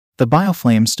The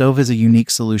Bioflame stove is a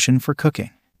unique solution for cooking,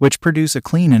 which produce a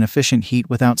clean and efficient heat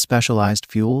without specialized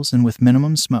fuels and with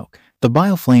minimum smoke. The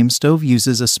Bioflame stove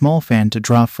uses a small fan to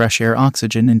draw fresh air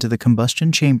oxygen into the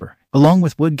combustion chamber, along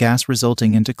with wood gas,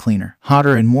 resulting into cleaner,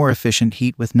 hotter, and more efficient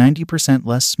heat with 90%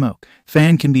 less smoke.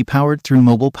 Fan can be powered through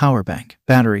mobile power bank,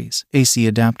 batteries, AC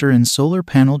adapter, and solar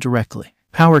panel directly.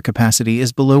 Power capacity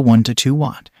is below 1 to 2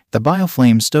 watt. The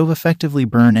Bioflame stove effectively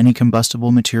burn any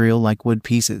combustible material like wood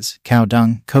pieces, cow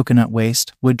dung, coconut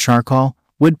waste, wood charcoal,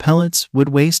 wood pellets, wood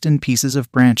waste, and pieces of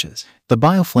branches. The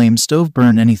Bioflame stove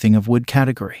burn anything of wood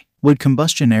category. Wood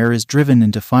combustion air is driven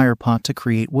into fire pot to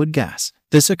create wood gas.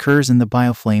 This occurs in the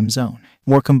bioflame zone.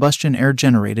 More combustion air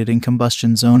generated in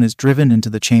combustion zone is driven into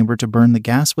the chamber to burn the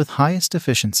gas with highest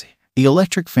efficiency. The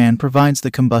electric fan provides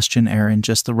the combustion air in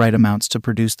just the right amounts to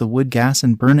produce the wood gas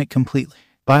and burn it completely.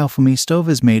 Bioflame stove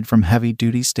is made from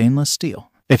heavy-duty stainless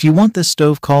steel. If you want this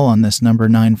stove, call on this number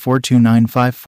 94295.